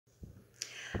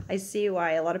I see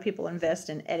why a lot of people invest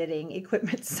in editing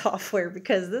equipment software,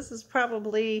 because this is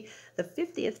probably the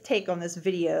 50th take on this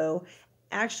video.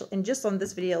 Actually, and just on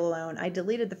this video alone, I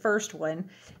deleted the first one.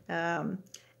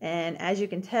 And as you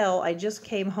can tell, I just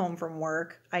came home from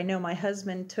work. I know my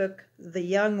husband took the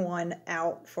young one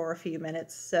out for a few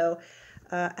minutes, so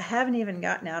I haven't even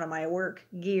gotten out of my work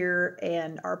gear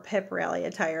and our pep rally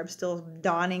attire. I'm still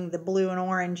donning the blue and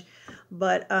orange,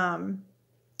 but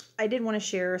I did want to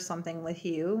share something with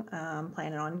you.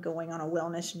 Planning on going on a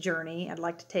wellness journey. I'd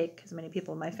like to take as many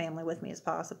people in my family with me as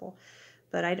possible.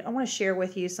 But I want to share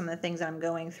with you some of the things that I'm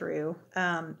going through.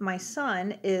 My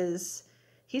son he's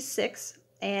 6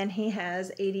 and he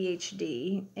has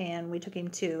ADHD, and we took him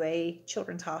to a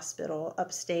children's hospital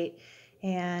upstate,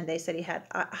 and they said he had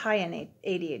high-end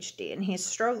ADHD, and he's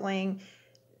struggling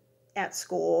at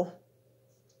school,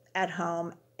 at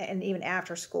home, and even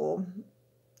after school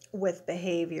with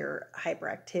behavior,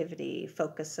 hyperactivity,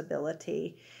 focus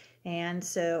ability. And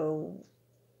so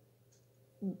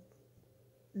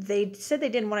they said they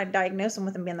didn't want to diagnose him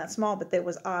with him being that small, but it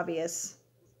was obvious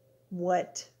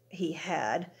what he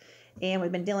had. And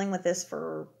we've been dealing with this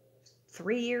for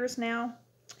 3 years now.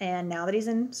 And now that he's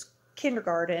in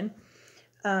kindergarten,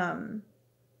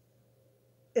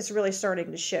 it's really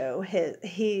starting to show.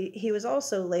 He was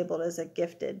also labeled as a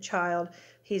gifted child.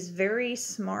 He's very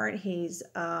smart. He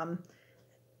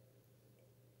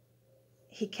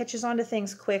catches on to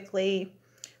things quickly,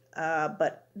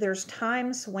 but there's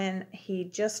times when he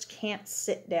just can't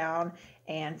sit down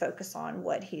and focus on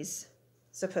what he's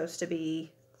supposed to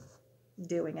be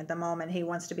doing at the moment. He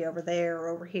wants to be over there or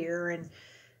over here, and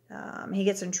he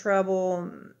gets in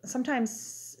trouble.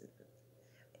 Sometimes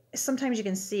you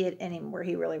can see it in him where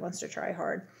he really wants to try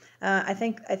hard. I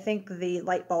think the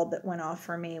light bulb that went off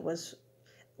for me was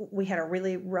we had a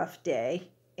really rough day,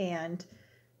 and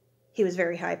he was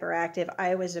very hyperactive.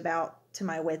 I was about to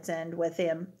my wit's end with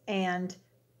him, and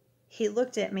he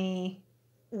looked at me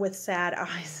with sad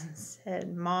eyes and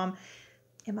said, "Mom,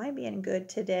 am I being good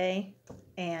today?"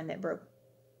 And it broke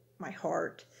my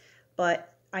heart.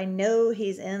 But I know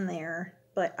he's in there,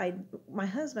 but my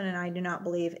husband and I do not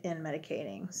believe in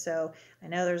medicating. So I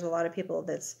know there's a lot of people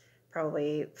that's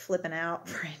probably flipping out,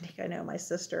 frantic. I know my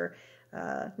sister,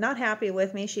 not happy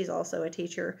with me. She's also a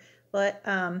teacher, but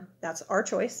that's our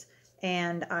choice.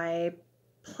 And I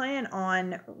plan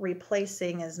on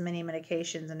replacing as many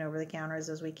medications and over-the-counters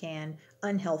as we can,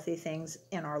 unhealthy things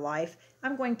in our life.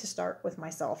 I'm going to start with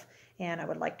myself, and I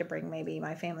would like to bring maybe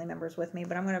my family members with me,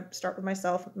 but I'm going to start with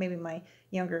myself, maybe my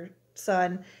younger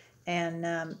son,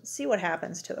 and see what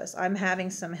happens to us. I'm having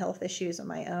some health issues of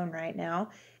my own right now,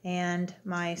 and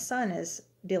my son is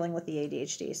dealing with the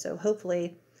ADHD, so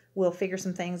hopefully we'll figure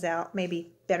some things out,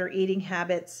 maybe better eating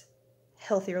habits,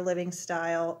 healthier living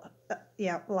style,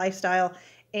 lifestyle,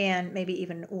 and maybe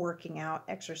even working out,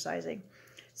 exercising.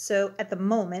 So at the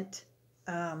moment,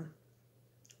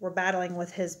 we're battling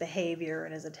with his behavior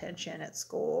and his attention at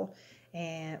school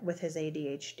and with his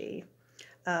ADHD.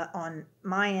 On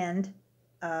my end,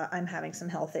 I'm having some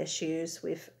health issues.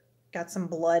 We've got some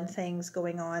blood things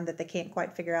going on that they can't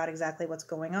quite figure out exactly what's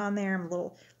going on there. I'm a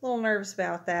little nervous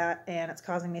about that, and it's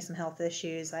causing me some health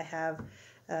issues. I have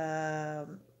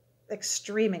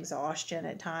extreme exhaustion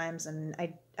at times, and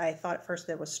I thought at first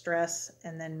there was stress,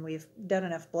 and then we've done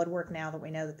enough blood work now that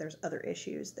we know that there's other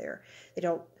issues there.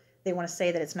 They want to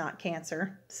say that it's not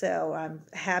cancer, so I'm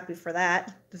happy for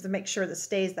that, just to make sure that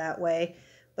stays that way.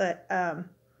 But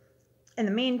in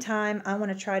the meantime, I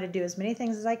want to try to do as many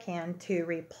things as I can to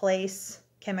replace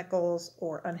chemicals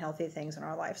or unhealthy things in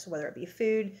our life, so whether it be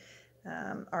food,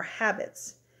 our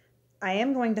habits. I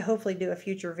am going to hopefully do a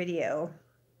future video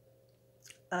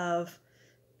of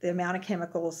the amount of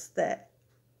chemicals that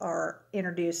are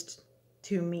introduced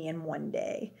to me in one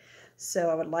day. So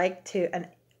I would like to, and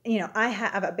I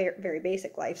have a very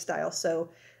basic lifestyle, so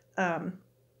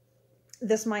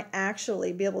this might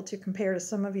actually be able to compare to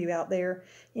some of you out there.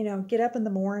 Get up in the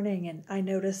morning and I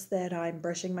notice that I'm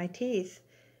brushing my teeth,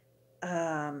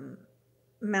 mouth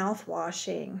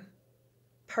washing,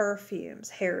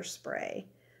 perfumes, hairspray,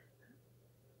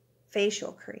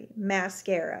 facial cream,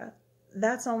 mascara.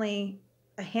 That's only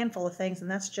a handful of things, and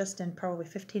that's just in probably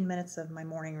 15 minutes of my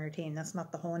morning routine. That's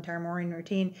not the whole entire morning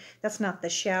routine. That's not the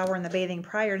shower and the bathing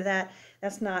prior to that.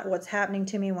 That's not what's happening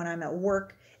to me when I'm at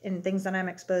work and things that I'm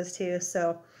exposed to.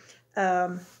 So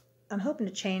I'm hoping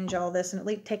to change all this and at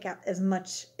least take out as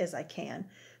much as I can.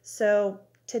 So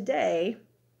today,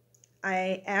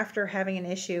 after having an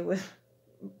issue with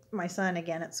my son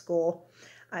again at school,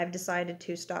 I've decided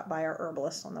to stop by our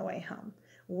herbalist on the way home.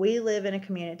 We live in a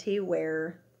community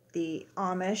where the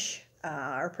Amish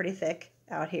are pretty thick,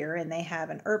 out here, and they have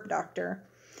an herb doctor.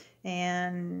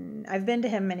 And I've been to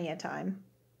him many a time.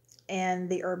 And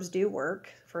the herbs do work,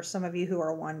 for some of you who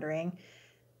are wondering.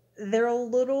 They're a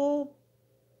little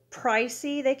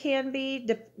pricey, they can be,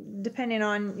 depending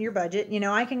on your budget. You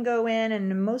know, I can go in,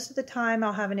 and most of the time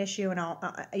I'll have an issue, and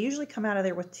I usually come out of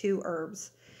there with 2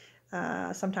 herbs.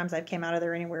 Sometimes I've came out of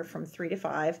there anywhere from 3 to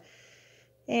 5.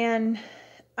 And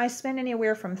I spend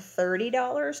anywhere from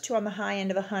 $30 to on the high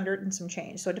end of 100 and some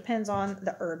change. So it depends on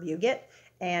the herb you get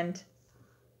and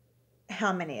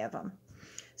how many of them.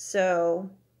 So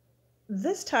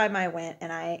this time I went,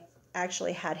 and I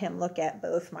actually had him look at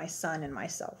both my son and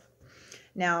myself.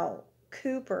 Now,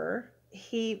 Cooper,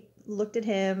 he looked at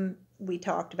him, we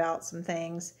talked about some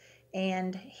things,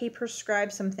 and he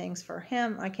prescribed some things for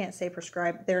him. I can't say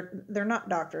prescribed. They're not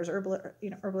doctors.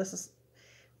 Herbalists,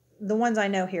 the ones I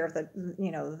know here, the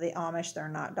Amish, they're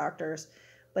not doctors,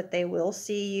 but they will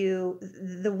see you.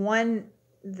 The one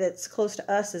that's close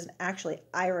to us is actually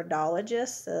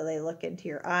iridologist, so they look into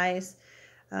your eyes.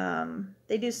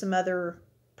 They do some other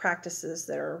practices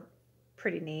that are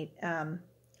pretty neat.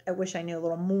 I wish I knew a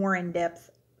little more in depth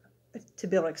to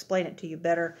be able to explain it to you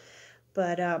better,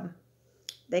 but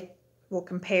they will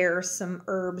compare some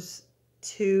herbs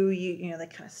to you. You know, they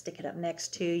kind of stick it up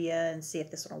next to you and see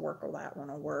if this one will work or that one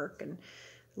will work, and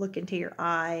look into your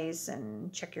eyes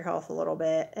and check your health a little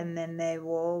bit, and then they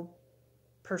will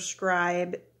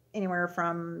prescribe anywhere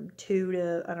from 2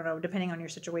 to, I don't know, depending on your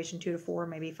situation, 2 to 4,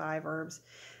 maybe 5 herbs.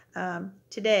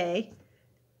 Today,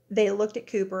 they looked at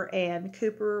Cooper, and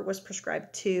Cooper was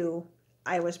prescribed 2.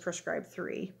 I was prescribed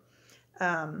 3.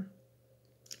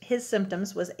 His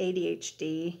symptoms was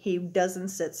ADHD. He doesn't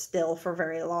sit still for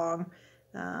very long.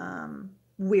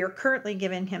 We are currently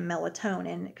giving him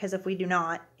melatonin, because if we do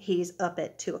not, he's up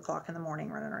at 2 o'clock in the morning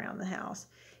running around the house.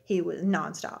 He was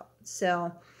nonstop.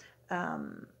 So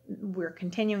we're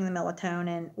continuing the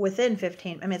melatonin. Within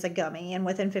 15, I mean, it's a gummy, and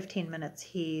within 15 minutes,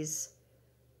 he's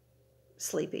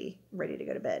sleepy, ready to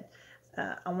go to bed.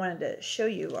 I wanted to show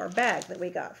you our bag that we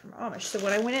got from Amish. So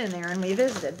when I went in there and we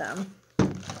visited them,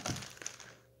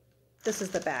 this is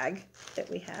the bag that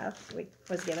we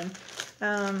was given.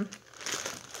 Let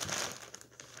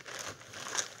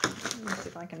me see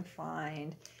if I can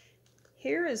find.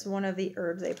 Here is one of the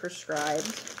herbs they prescribed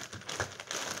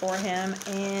for him,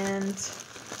 and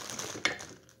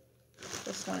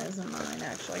this one isn't mine,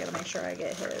 actually. I gotta make sure I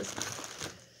get his.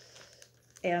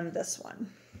 And this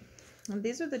one. And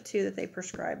these are the 2 that they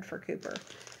prescribed for Cooper.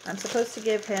 I'm supposed to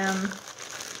give him,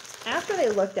 after they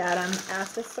looked at him,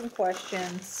 asked us some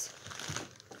questions.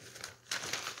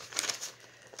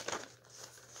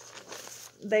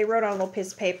 They wrote on a little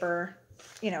piece of paper,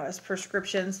 as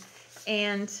prescriptions.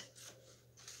 And,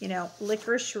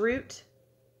 licorice root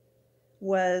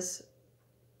was,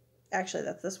 actually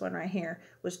that's this one right here,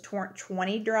 was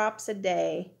 20 drops a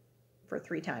day for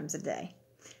 3 times a day.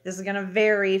 This is going to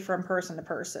vary from person to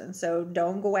person. So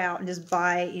don't go out and just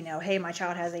buy, hey, my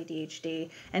child has ADHD,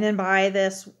 and then buy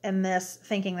this and this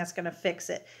thinking that's going to fix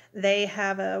it. They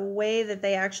have a way that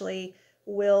they actually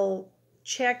will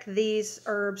check these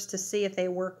herbs to see if they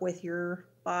work with your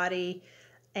body.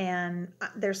 And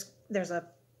there's a,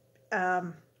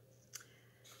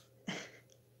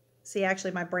 see,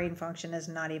 actually my brain function is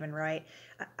not even right.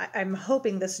 I'm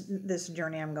hoping this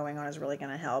journey I'm going on is really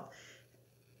going to help.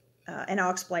 And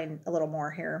I'll explain a little more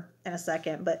here in a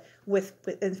second. But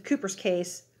in Cooper's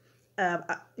case,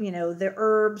 the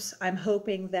herbs, I'm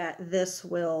hoping that this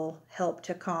will help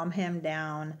to calm him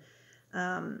down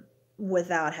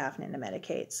without having to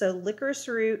medicate. So licorice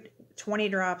root, 20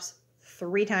 drops,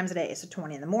 3 times a day. So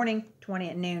 20 in the morning, 20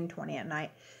 at noon, 20 at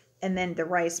night. And then the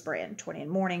rice bran, 20 in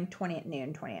the morning, 20 at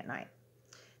noon, 20 at night.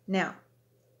 Now,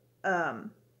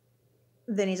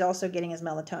 then he's also getting his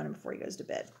melatonin before he goes to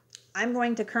bed. I'm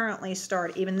going to currently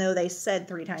start, even though they said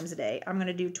 3 times a day, I'm going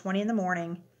to do 20 in the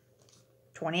morning,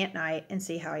 20 at night, and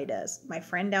see how he does. My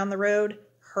friend down the road,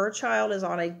 her child is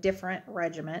on a different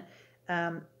regimen.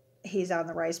 He's on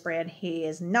the rice bran. He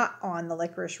is not on the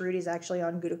licorice root. He's actually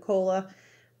on Glucola,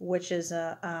 which is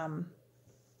a,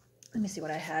 let me see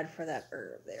what I had for that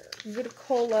herb there.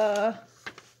 Glucola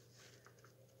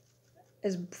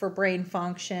is for brain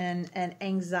function, and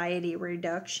anxiety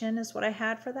reduction is what I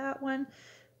had for that one.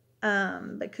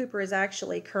 But Cooper is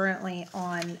actually currently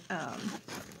on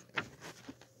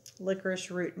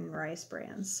licorice root and rice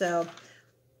bran. So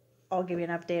I'll give you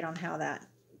an update on how that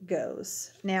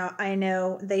goes. Now, I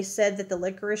know they said that the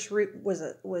licorice root was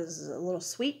a little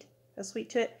sweet,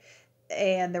 to it,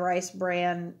 and the rice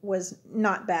bran was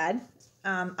not bad.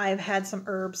 I've had some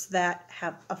herbs that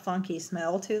have a funky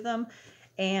smell to them,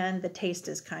 and the taste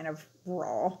is kind of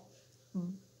raw.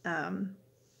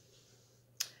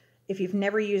 If you've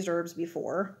never used herbs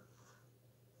before,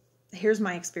 here's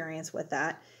my experience with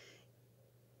that.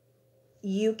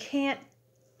 You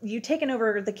take an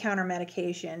over-the-counter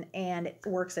medication and it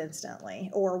works instantly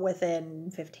or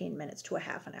within 15 minutes to a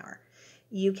half an hour.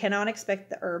 You cannot expect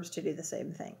the herbs to do the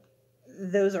same thing.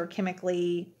 Those are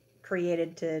chemically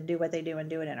created to do what they do and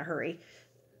do it in a hurry.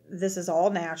 This is all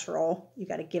natural. You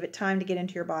got to give it time to get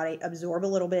into your body, absorb a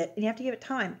little bit, and you have to give it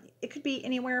time. It could be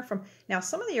anywhere from, now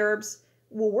some of the herbs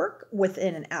will work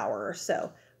within an hour or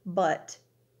so, but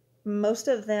most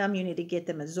of them you need to get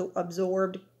them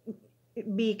absorbed,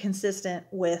 be consistent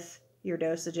with your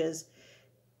dosages,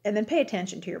 and then pay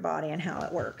attention to your body and how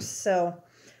it works. So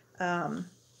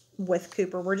with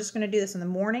Cooper, we're just going to do this in the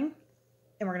morning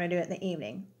and we're going to do it in the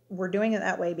evening. We're doing it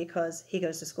that way because he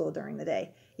goes to school during the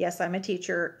day. Yes, I'm a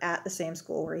teacher at the same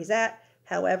school where he's at.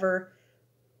 However,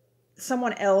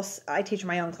 someone else, I teach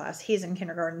my own class. He's in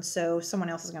kindergarten, so someone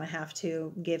else is going to have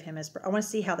to give him his, I want to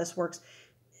see how this works.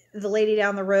 The lady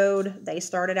down the road, they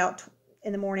started out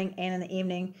in the morning and in the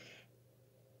evening,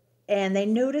 and they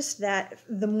noticed that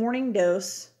the morning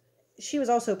dose, she was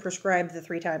also prescribed the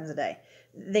 3 times a day.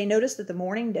 They noticed that the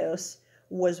morning dose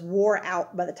was wore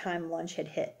out by the time lunch had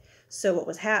hit. So what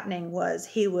was happening was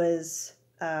they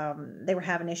were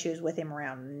having issues with him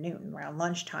around noon, around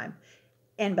lunchtime.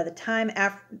 And by the time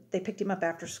after they picked him up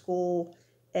after school,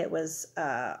 it was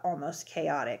almost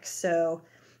chaotic. So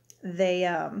they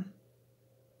and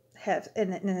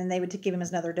then they would give him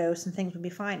another dose and things would be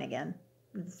fine again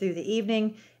through the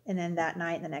evening and then that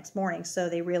night and the next morning. So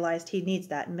they realized he needs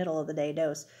that middle of the day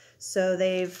dose. So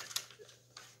they've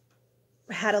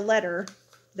had a letter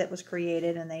that was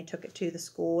created and they took it to the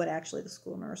school, and actually the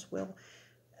school nurse will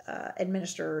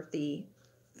administer the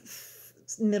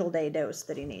middle day dose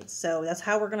that he needs. So that's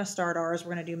how we're going to start ours.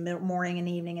 We're going to do morning and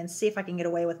evening and see if I can get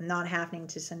away with not having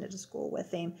to send it to school with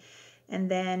him.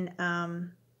 And then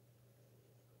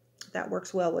that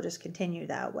works well, we'll just continue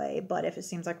that way. But if it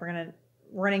seems like we're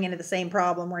running into the same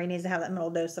problem where he needs to have that middle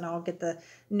dose, then I'll get the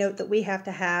note that we have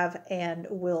to have, and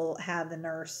we'll have the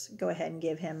nurse go ahead and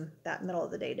give him that middle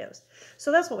of the day dose.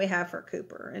 So that's what we have for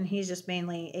Cooper, and he's just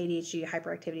mainly ADHD,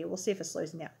 hyperactivity. We'll see if it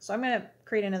slows him down. So I'm going to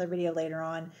create another video later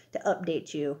on to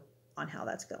update you on how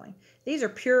that's going. These are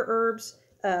pure herbs.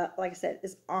 Like I said,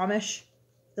 it's Amish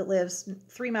that lives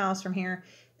 3 miles from here.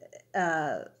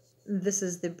 This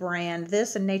is the brand.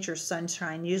 This and Nature's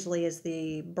Sunshine usually is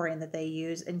the brand that they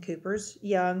use. And Cooper's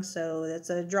young, so it's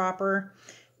a dropper.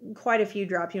 Quite a few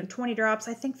drops, 20 drops.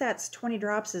 I think that's 20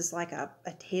 drops is like a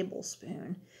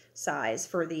tablespoon size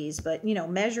for these. But,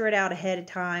 measure it out ahead of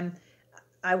time.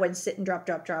 I wouldn't sit and drop.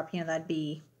 That'd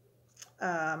be,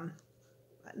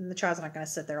 the child's not going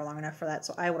to sit there long enough for that.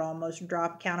 So I would almost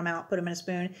count them out, put them in a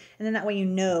spoon. And then that way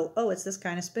oh, it's this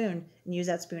kind of spoon. And use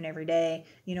that spoon every day.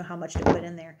 You know how much to put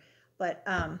in there. But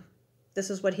this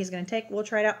is what he's going to take. We'll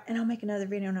try it out, and I'll make another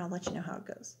video, and I'll let you know how it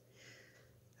goes.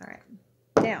 All right.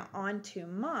 Now, on to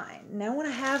mine. Now, what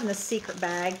I have in the secret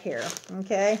bag here,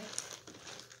 okay?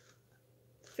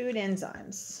 Food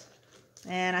enzymes.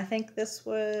 And I think this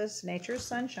was Nature's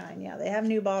Sunshine. Yeah, they have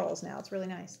new bottles now. It's really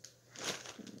nice.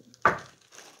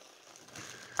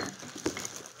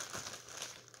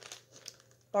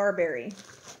 Barberry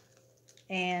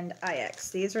and IX.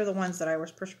 These are the ones that I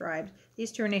was prescribed.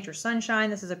 These 2 are Nature's Sunshine.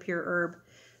 This is a pure herb.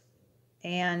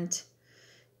 And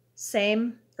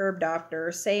same herb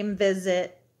doctor, same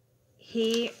visit.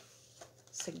 He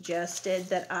suggested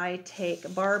that I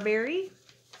take barberry,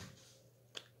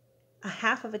 a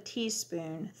half of a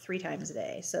teaspoon 3 times a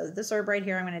day. So this herb right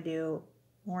here, I'm going to do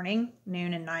morning,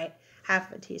 noon, and night,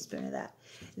 half of a teaspoon of that.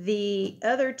 The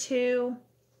other 2,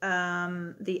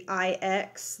 the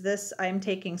IX, this I'm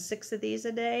taking 6 of these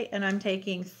a day, and I'm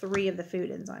taking 3 of the food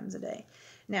enzymes a day.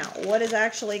 Now, what is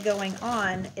actually going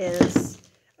on is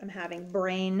I'm having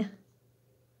brain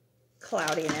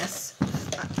cloudiness.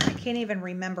 I can't even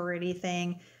remember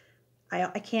anything.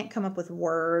 I can't come up with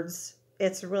words.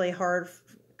 It's really hard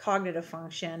cognitive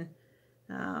function.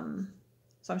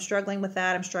 So I'm struggling with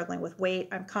that. I'm struggling with weight.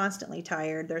 I'm constantly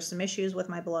tired. There's some issues with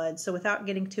my blood. So without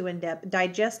getting too in-depth,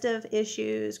 digestive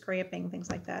issues, cramping,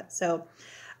 things like that. So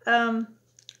we're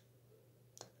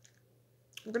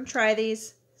going to try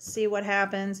these, see what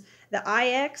happens. The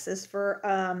IX is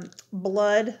for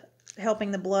blood,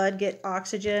 helping the blood get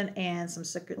oxygen and some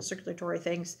circulatory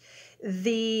things.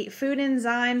 The food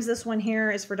enzymes, this one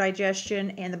here is for digestion,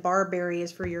 and the barberry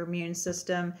is for your immune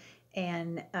system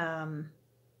and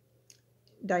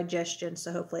digestion,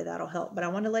 so hopefully that'll help. But I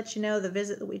want to let you know the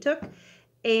visit that we took,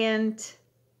 and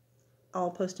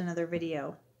I'll post another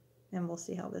video and we'll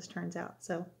see how this turns out.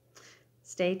 So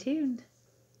stay tuned.